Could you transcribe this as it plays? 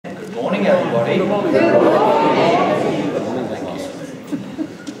Good morning, everybody. Good morning. Thank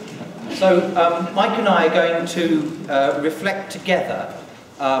you. So, Mike and I are going to reflect together.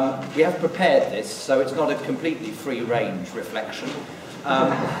 We have prepared this, so it's not a completely free-range reflection. You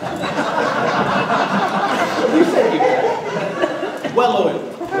said you can. Well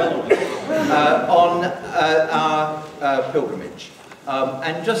oiled. On our pilgrimage.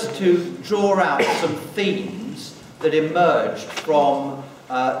 And just to draw out some themes that emerged from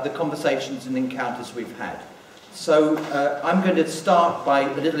the conversations and encounters we've had. So I'm going to start by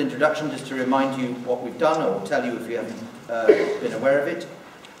a little introduction just to remind you what we've done, or tell you if you haven't been aware of it.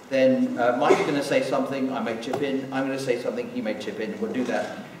 Then Mike's going to say something, I may chip in. I'm going to say something, he may chip in. We'll do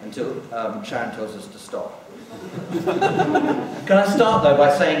that until Sharon tells us to stop. Can I start though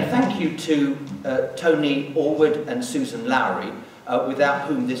by saying thank you to Tony Allwood and Susan Lowry, without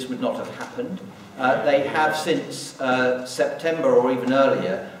whom this would not have happened. They have since September or even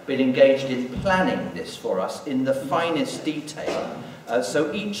earlier been engaged in planning this for us in the finest detail.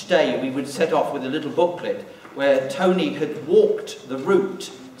 So each day we would set off with a little booklet where Tony had walked the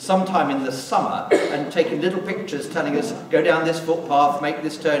route sometime in the summer and taken little pictures telling us, go down this footpath, make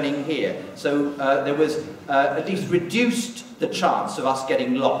this turning here. So there was at least reduced the chance of us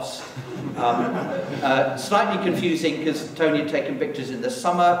getting lost. Slightly confusing because Tony had taken pictures in the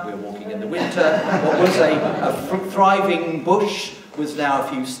summer, we were walking in the winter. What was a thriving bush was now a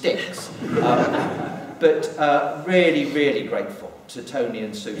few sticks. But really, really grateful to Tony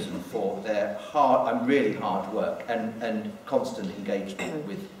and Susan for their really hard work and constant engagement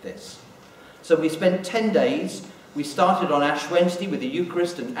with this. So we spent 10 days. We started on Ash Wednesday with the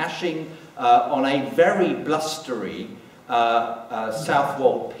Eucharist and ashing on a very blustery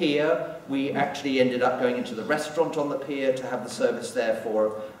Southwold pier. We actually ended up going into the restaurant on the pier to have the service there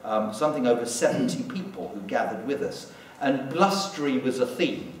for something over 70 people who gathered with us. And blustery was a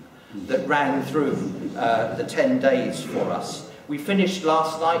theme that ran through the 10 days for us. We finished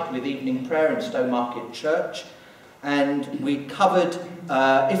last night with evening prayer in Stowmarket Church, and we covered,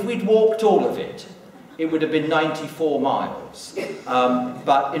 if we'd walked all of it, it would have been 94 miles.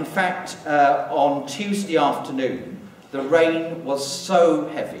 But in fact, on Tuesday afternoon, the rain was so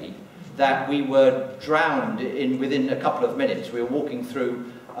heavy that we were drowned within a couple of minutes. We were walking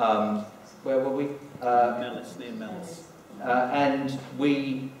through, where were we? Mellis, near Mellis. And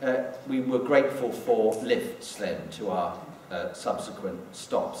we were grateful for lifts then to our subsequent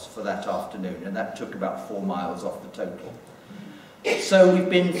stops for that afternoon, and that took about 4 miles off the total. So we've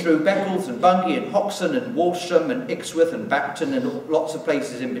been through Beccles and Bungay and Hoxton and Walsham and Ixworth and Bacton and lots of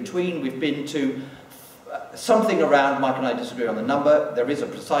places in between. We've been to something around, Mike and I disagree on the number, there is a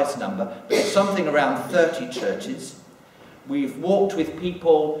precise number, but it's something around 30 churches. We've walked with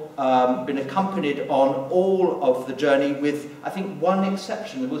people, been accompanied on all of the journey with, I think, one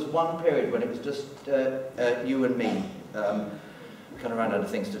exception. There was one period when it was just you and me. We kind of ran out of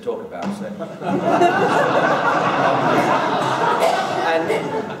things to talk about. So.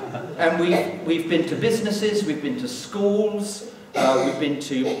 and we've been to businesses, we've been to schools, we've been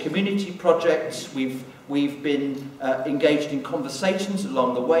to community projects, we've been engaged in conversations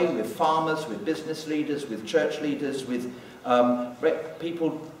along the way with farmers, with business leaders, with church leaders, with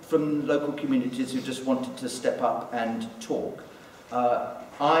people from local communities who just wanted to step up and talk.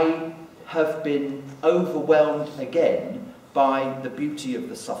 I have been overwhelmed again by the beauty of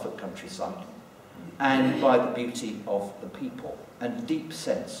the Suffolk countryside and by the beauty of the people, and deep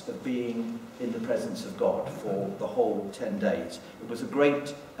sense of being in the presence of God for the whole 10 days. It was a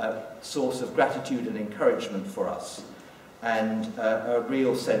great source of gratitude and encouragement for us, and a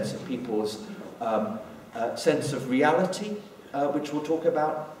real sense of people's sense of reality, which we'll talk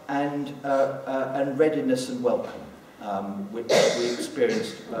about, and readiness and welcome, which we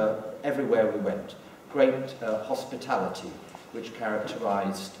experienced everywhere we went. Great hospitality, which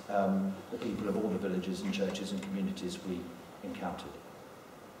characterised the people of all the villages and churches and communities we encountered.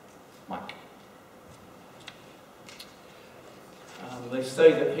 Mike. They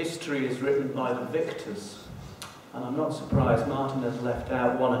say that history is written by the victors, and I'm not surprised Martin has left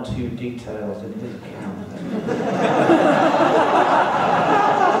out one or two details in his account.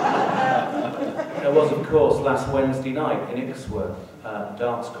 There was, of course, last Wednesday night in Ixworth, a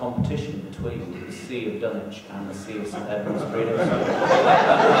dance competition between the Sea of Dunwich and the Sea of St Edmunds Breeders.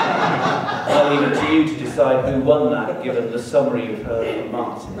 I'll leave it to you to decide who won that, given the summary you've heard from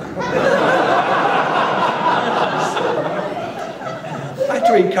Martin. I had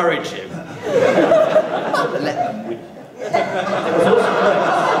to encourage him. Let them win.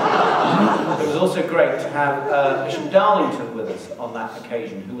 There was also great to have Bishop Darlington with us on that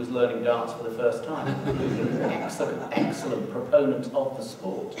occasion, who was learning dance for the first time. Excellent proponent of the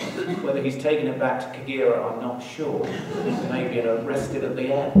sport. Whether he's taken it back to Kagera, I'm not sure. Maybe arrested at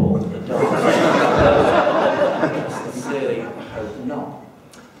the airport for the dance. Sincerely, I hope not.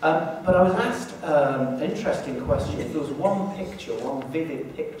 But I was asked an interesting question. If there was one picture, one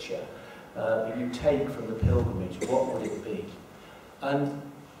vivid picture that you take from the pilgrimage, what would it be? And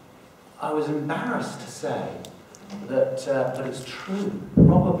I was embarrassed to say that it's true,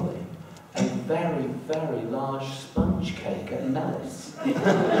 probably a very, very large sponge cake at Nellis,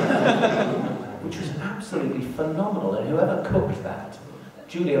 which was absolutely phenomenal. And whoever cooked that,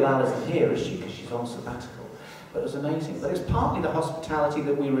 Julia Lal isn't here, is she? Because she's on sabbatical. But it was amazing. But it was partly the hospitality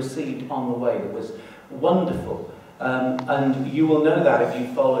that we received on the way that was wonderful. And you will know that if you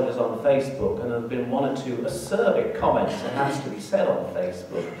followed us on Facebook, and there have been one or two acerbic comments, it has to be said, on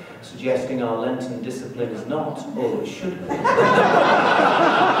Facebook, suggesting our Lenten discipline is not all it should be.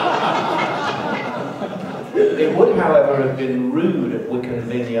 It would, however, have been rude at Wickham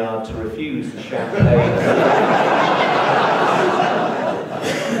Vineyard to refuse the champagne.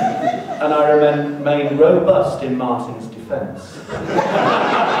 And I remain robust in Martin's defence.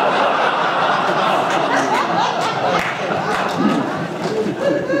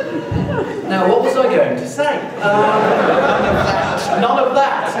 Now, what was I going to say? None of that.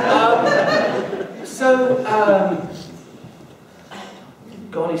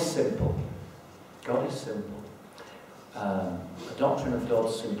 God is simple. God is simple. The doctrine of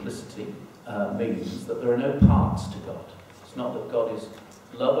God's simplicity means that there are no parts to God. It's not that God is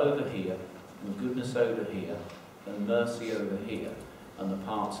love over here, and goodness over here, and mercy over here, and the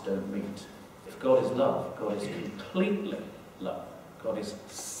parts don't meet. If God is love, God is completely love. God is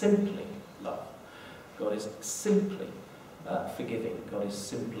simply love. God is simply forgiving. God is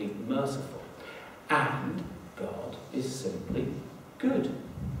simply merciful. And God is simply good.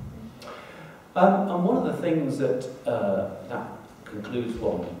 And one of the things that concludes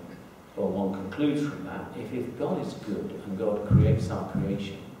one concludes from that, if God is good and God creates our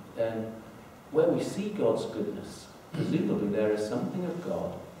creation, then where we see God's goodness, presumably there is something of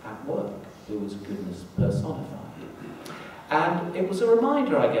God at work, who is goodness personified. And it was a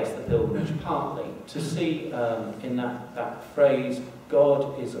reminder, I guess, the pilgrimage partly, to see in that phrase,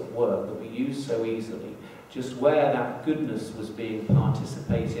 God is at work, that we use so easily, just where that goodness was being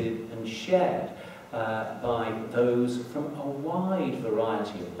participated and shared by those from a wide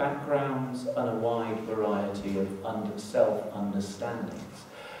variety of backgrounds and a wide variety of self-understandings.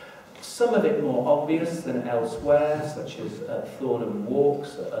 Some of it more obvious than elsewhere, such as Thornham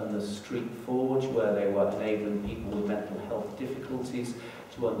Walks and the Street Forge, where they were enabling people with mental health difficulties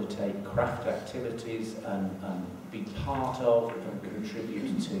to undertake craft activities and be part of and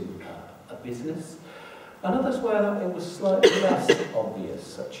contribute to a business. And others where it was slightly less obvious,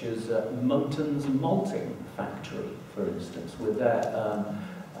 such as Monton's Malting Factory, for instance, with their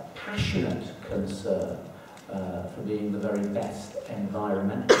passionate concern for being the very best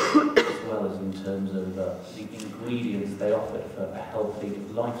environmentally, as well as in terms of the ingredients they offered for a healthy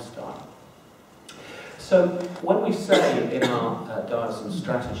lifestyle. So when we say in our diocesan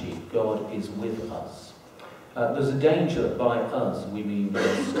strategy, God is with us, there's a danger that by us we mean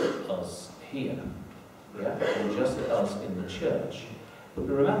just us here, yeah, or just us in the church. But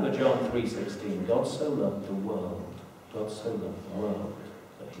remember John 3:16, God so loved the world, God so loved the world,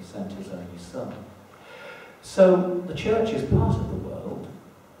 that he sent his only Son. So the church is part of the world,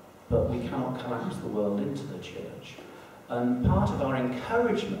 but we cannot collapse the world into the church. And part of our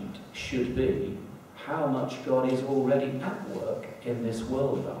encouragement should be how much God is already at work in this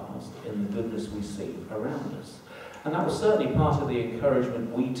world of ours, in the goodness we see around us. And that was certainly part of the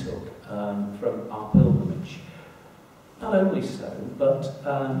encouragement we took from our pilgrimage. Not only so, but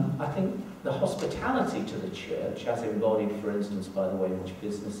I think the hospitality to the church, as embodied, for instance, by the way in which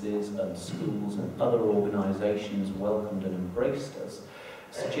businesses and schools and other organisations welcomed and embraced us,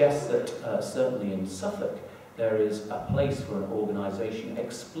 suggests that certainly in Suffolk there is a place for an organisation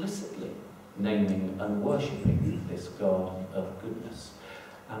explicitly naming and worshipping this God of goodness.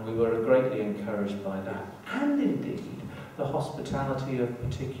 And we were greatly encouraged by that. And indeed, the hospitality of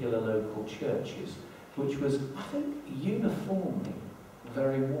particular local churches, which was, I think, uniformly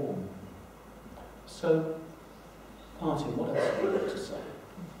very warm. So, Martin, what else have you got to say?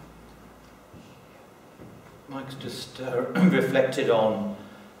 Mike's just reflected on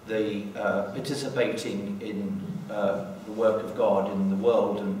the participating in the work of God in the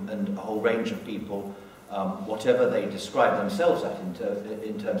world, and a whole range of people, whatever they describe themselves as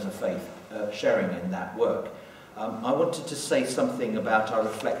in terms of faith, sharing in that work. I wanted to say something about our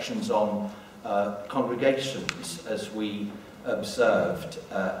reflections on congregations as we observed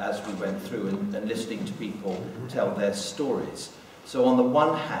as we went through and listening to people tell their stories. So on the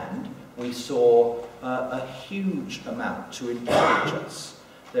one hand, we saw a huge amount to encourage us.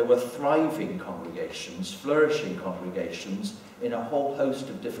 There were thriving congregations, flourishing congregations in a whole host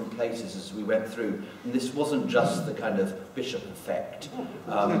of different places as we went through. And this wasn't just the kind of bishop effect,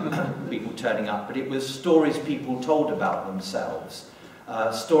 people turning up, but it was stories people told about themselves.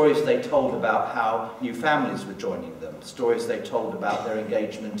 Stories they told about how new families were joining them, stories they told about their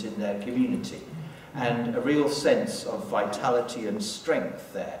engagement in their community, and a real sense of vitality and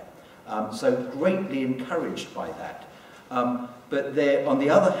strength there. So greatly encouraged by that. But there, on the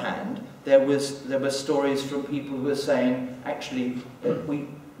other hand, there were stories from people who were saying, actually,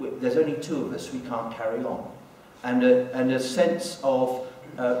 there's only two of us, we can't carry on. And a sense of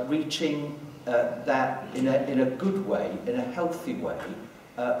reaching that in a good way, in a healthy way,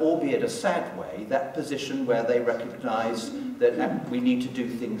 albeit a sad way, that position where they recognise that we need to do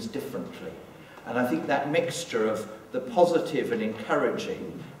things differently. And I think that mixture of the positive and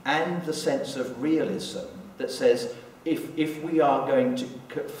encouraging and the sense of realism that says, if we are going to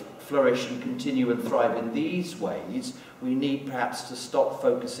flourish and continue and thrive in these ways, we need perhaps to stop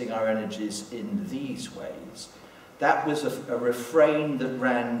focusing our energies in these ways. That was a refrain that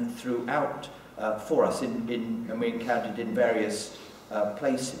ran throughout for us, and we encountered in various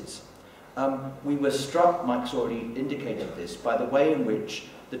places. We were struck, Mike's already indicated this, by the way in which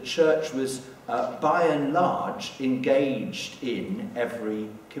the church was, by and large, engaged in every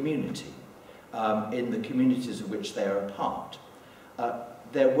community, in the communities of which they are a part.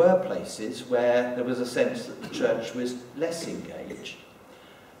 There were places where there was a sense that the church was less engaged.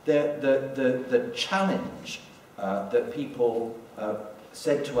 The challenge that people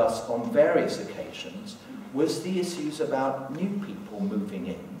said to us on various occasions was the issues about new people moving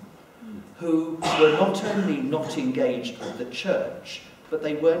in, who were not only not engaged with the church, but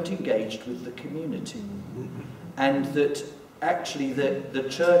they weren't engaged with the community. And that actually the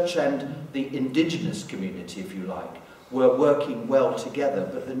church and the indigenous community, if you like, were working well together,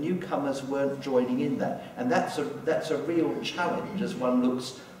 but the newcomers weren't joining in that. And that's a real challenge as one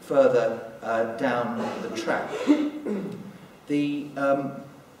looks further down the track.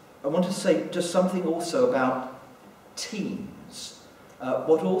 I want to say just something also about teams.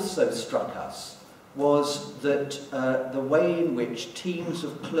 What also struck us was that the way in which teams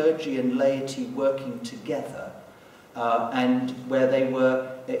of clergy and laity working together, and where they were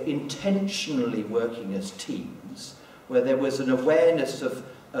intentionally working as teams, where there was an awareness of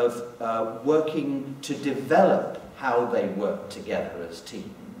working to develop how they work together as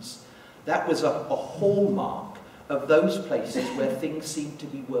teams, that was a hallmark of those places where things seemed to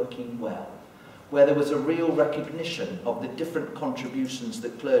be working well, where there was a real recognition of the different contributions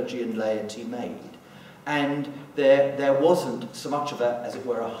that clergy and laity made. And there wasn't so much of a, as it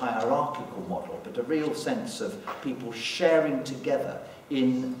were, a hierarchical model, but a real sense of people sharing together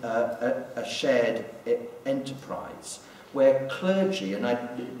in a shared enterprise, where clergy, and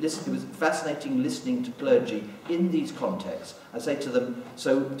it was fascinating listening to clergy in these contexts. I say to them,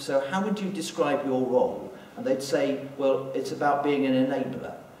 so how would you describe your role? And they'd say, well, it's about being an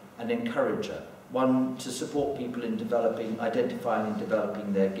enabler, an encourager, one to support people in identifying and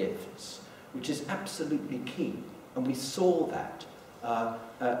developing their gifts, which is absolutely key. And we saw that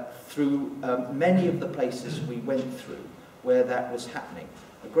through many of the places we went through where that was happening.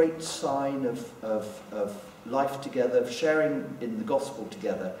 A great sign of life together, of sharing in the gospel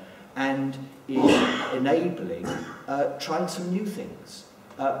together, and in enabling, trying some new things.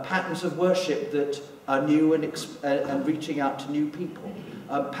 Patterns of worship that are new and reaching out to new people.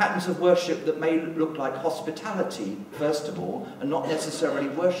 Patterns of worship that may look like hospitality, first of all, and not necessarily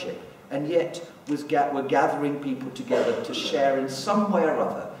worship, and yet we're gathering people together to share in some way or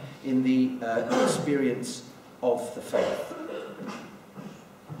other in the experience of the faith.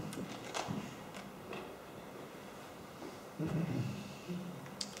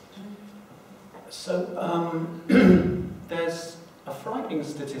 So there's a frightening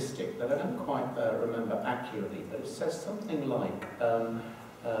statistic that I don't quite remember accurately, but it says something like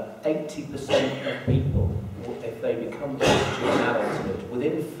 80% of people, if they become Christian in adulthood,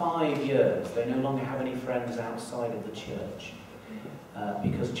 within 5 years they no longer have any friends outside of the church,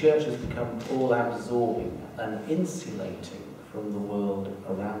 because church has become all-absorbing and insulating from the world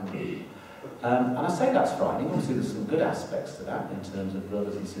around them. And I say that's frightening. Obviously there's some good aspects to that in terms of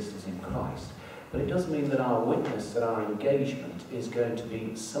brothers and sisters in Christ, but it does mean that our witness and our engagement is going to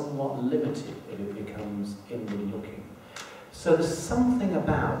be somewhat limited if it becomes inward looking. So there's something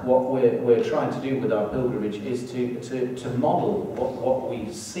about what we're trying to do with our pilgrimage is to model what we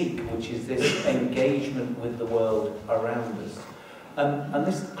seek, which is this engagement with the world around us. And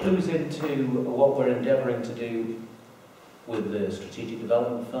this clues into what we're endeavouring to do with the Strategic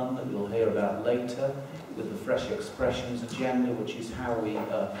Development Fund that we'll hear about later, with the Fresh Expressions agenda, which is how we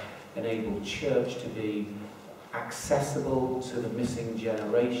enable church to be accessible to the missing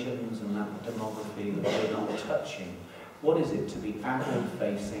generations and that demography that we're not touching. What is it to be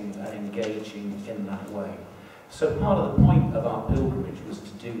outward-facing and engaging in that way? So part of the point of our pilgrimage was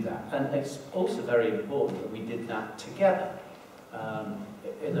to do that. And it's also very important that we did that together.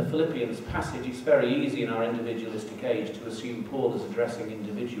 In the Philippians passage, it's very easy in our individualistic age to assume Paul is addressing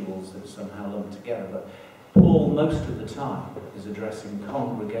individuals that somehow lump together. But Paul, most of the time, is addressing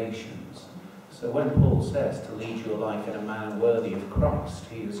congregations. So when Paul says to lead your life in a manner worthy of Christ,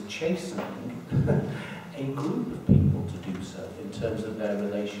 he is chastening a group of people to do so in terms of their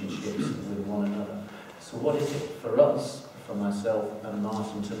relationships with one another. So what is it for us, for myself and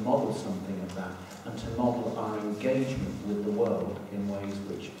Martin, to model something of that and to model our engagement with the world in ways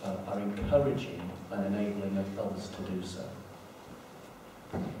which are encouraging and enabling others to do so?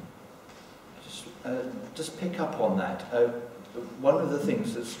 Just pick up on that. One of the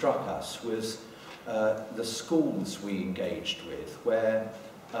things that struck us was the schools we engaged with, where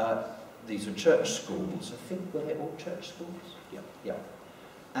these are church schools. I think, were they all church schools? Yeah. Yeah.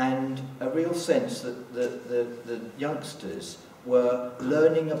 And a real sense that the youngsters were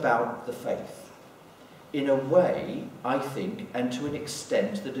learning about the faith in a way, I think, and to an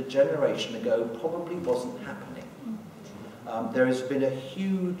extent that a generation ago probably wasn't happening. There has been a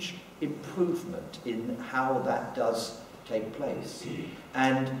huge improvement in how that does take place.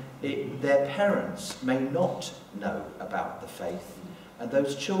 And their parents may not know about the faith, and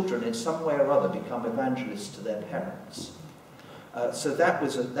those children in some way or other become evangelists to their parents. So that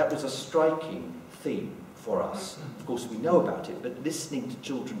was a striking theme for us. Of course we know about it, but listening to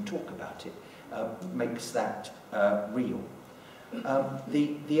children talk about it makes that real.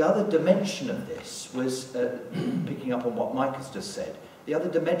 The other dimension of this was, picking up on what Mike has just said, the other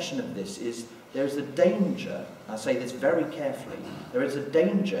dimension of this is there is a danger, I say this very carefully, there is a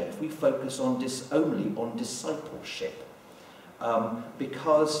danger if we focus on only on discipleship.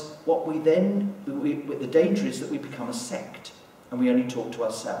 Because what we then, the danger is that we become a sect and we only talk to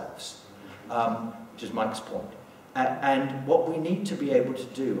ourselves, which is Mike's point. And what we need to be able to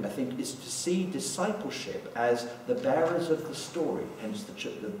do, I think, is to see discipleship as the bearers of the story, hence the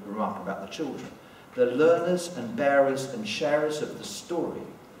remark about the children, the learners and bearers and sharers of the story,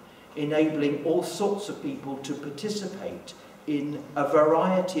 enabling all sorts of people to participate in a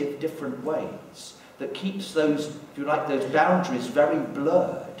variety of different ways that keeps those, if you like, those boundaries very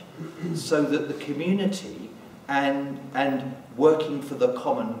blurred, so that the community and working for the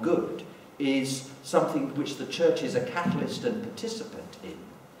common good is something which the church is a catalyst and participant in,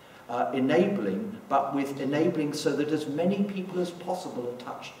 enabling so that as many people as possible are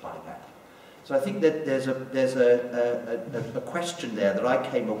touched by that. So I think that there's a question there that I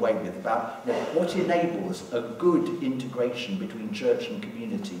came away with about what enables a good integration between church and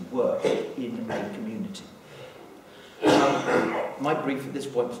community work in a community. My brief at this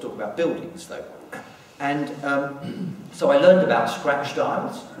point was to talk about buildings, though. And so I learned about scratch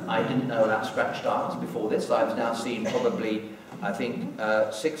tiles. I didn't know about scratch tiles before this. I've now seen probably, I think,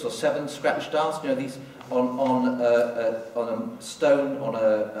 6 or 7 scratch tiles. You know, these on a stone, on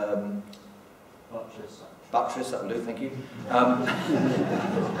a buttress, that will do, thank you.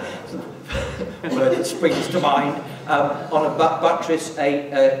 Word that springs to mind. On a buttress,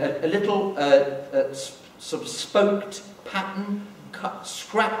 a little sort of spoked pattern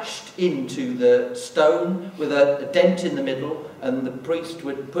scratched into the stone with a dent in the middle, and the priest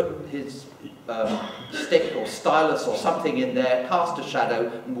would put his stick or stylus or something in there, cast a shadow,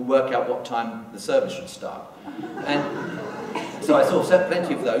 and would work out what time the service should start. And so I saw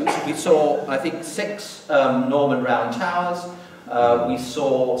plenty of those. We saw, I think, 6 Norman round towers. We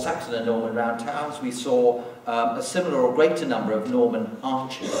saw Saxon and Norman round towers. We saw a similar or greater number of Norman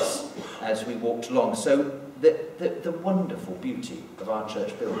arches as we walked along. So the wonderful beauty of our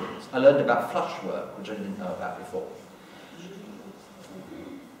church buildings. I learned about flush work, which I didn't know about before.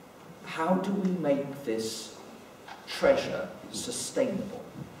 How do we make this treasure sustainable?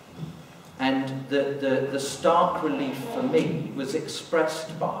 And the stark relief for me was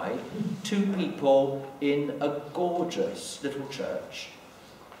expressed by 2 people in a gorgeous little church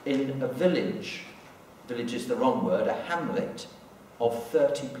in a village is the wrong word, a hamlet of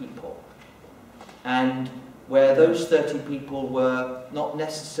 30 people. And where those 30 people were not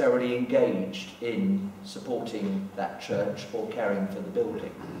necessarily engaged in supporting that church or caring for the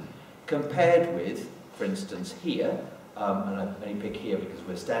building. compared with, for instance, here, and I only pick here because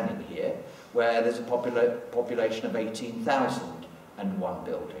we're standing here, where there's a population of 18,000 and one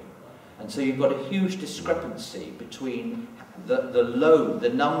building. And so you've got a huge discrepancy between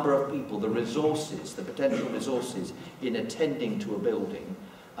the number of people, the resources, the potential resources in attending to a building,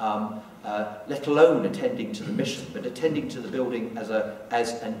 let alone attending to the mission, but attending to the building as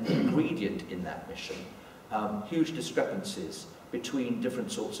an ingredient in that mission. Huge discrepancies between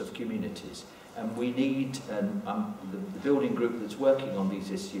different sorts of communities. And we need, the building group that's working on these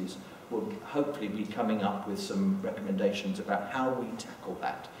issues will hopefully be coming up with some recommendations about how we tackle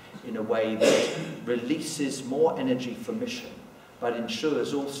that in a way that releases more energy for mission, but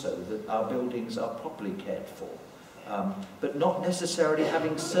ensures also that our buildings are properly cared for, but not necessarily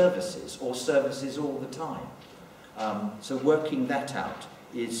having services or services all the time. So working that out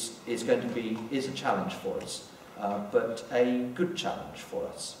is a challenge for us, but a good challenge for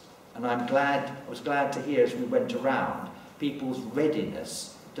us. And I was glad to hear as we went around people's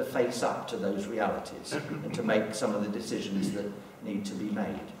readiness to face up to those realities and to make some of the decisions that need to be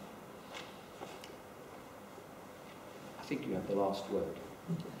made. I think you have the last word.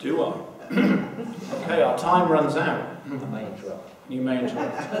 Do I? Okay, our time runs out. I may interrupt. You may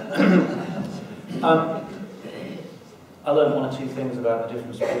interrupt. I learned one or two things about the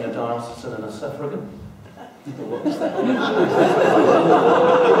difference between a diocesan and a suffragan. What was that?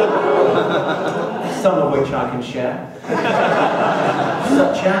 Some of which I can share.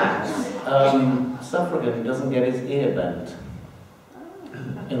 Such as, suffragan doesn't get his ear bent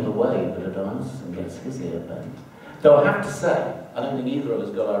in the way that a diocesan gets his ear bent. Though I have to say, I don't think either of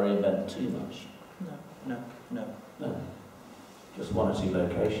us got our ear bent too much. No. Just one or two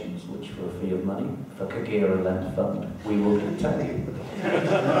locations, which for a fee of money, for Kagira Lent Fund, we will tell you.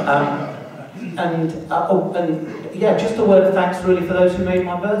 And yeah, just a word of thanks really for those who made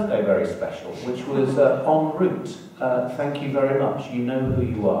my birthday very special, which was en route. Thank you very much. You know who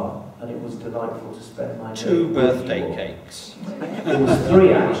you are, and it was delightful to spend my day. 2 birthday cakes. It was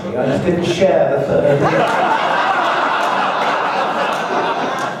 3 actually. I just didn't share the third.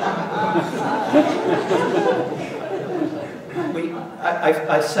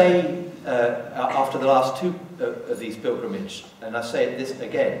 I say after the last 2 of these pilgrimages, and I say this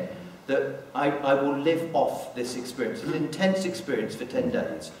again, that I will live off this experience. An intense experience for 10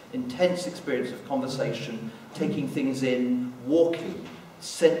 days, intense experience of conversation, taking things in, walking,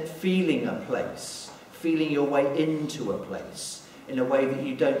 feeling a place, feeling your way into a place in a way that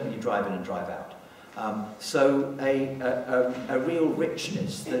you don't when you drive in and drive out. So a real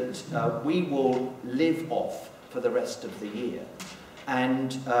richness that we will live off for the rest of the year.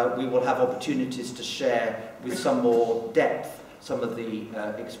 And we will have opportunities to share with some more depth some of the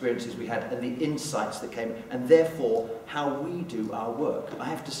experiences we had and the insights that came, and therefore how we do our work. I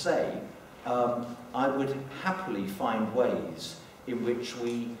have to say, I would happily find ways in which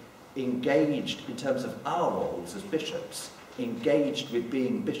we engaged, in terms of our roles as bishops, engaged with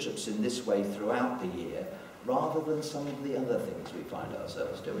being bishops in this way throughout the year, rather than some of the other things we find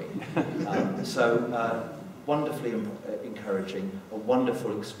ourselves doing. Wonderfully encouraging, a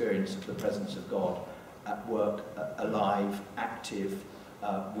wonderful experience of the presence of God at work, alive, active,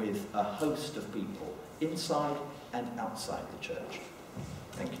 with a host of people inside and outside the church.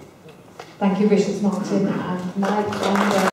 Thank you. Thank you, Bishop Martin and Mike.